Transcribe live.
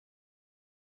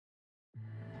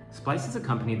Splice is a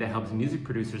company that helps music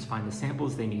producers find the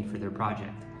samples they need for their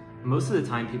project. Most of the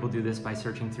time, people do this by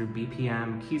searching through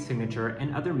BPM, key signature,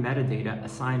 and other metadata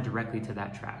assigned directly to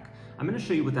that track. I'm going to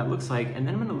show you what that looks like, and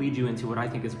then I'm going to lead you into what I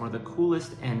think is one of the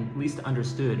coolest and least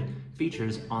understood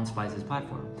features on Splice's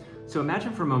platform. So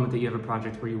imagine for a moment that you have a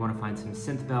project where you want to find some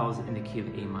synth bells in the key of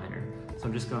A minor. So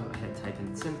I'm just going to go ahead and type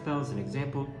in synth bells, an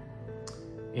example,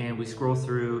 and we scroll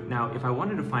through. Now, if I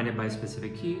wanted to find it by a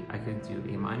specific key, I could do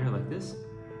A minor like this,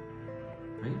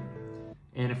 right?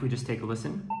 And if we just take a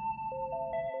listen,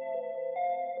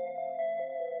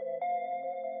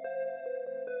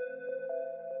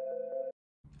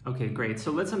 okay, great.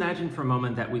 So let's imagine for a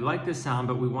moment that we like this sound,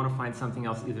 but we want to find something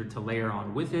else either to layer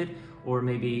on with it, or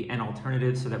maybe an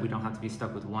alternative so that we don't have to be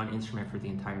stuck with one instrument for the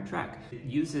entire track. It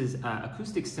uses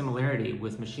acoustic similarity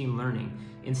with machine learning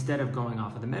instead of going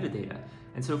off of the metadata.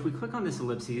 And so if we click on this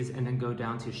ellipses and then go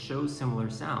down to show similar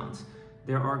sounds,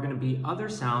 there are going to be other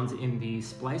sounds in the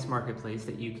Splice marketplace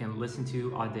that you can listen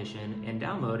to, audition, and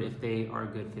download if they are a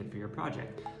good fit for your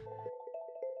project.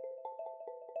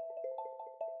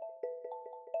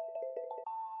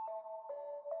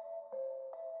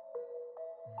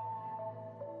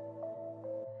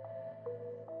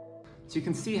 So you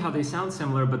can see how they sound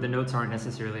similar, but the notes aren't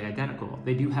necessarily identical.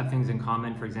 They do have things in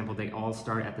common. For example, they all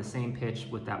start at the same pitch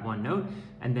with that one note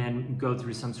and then go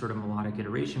through some sort of melodic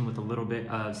iteration with a little bit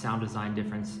of sound design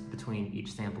difference between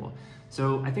each sample.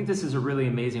 So I think this is a really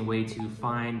amazing way to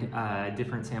find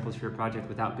different samples for your project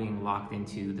without being locked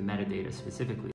into the metadata specifically.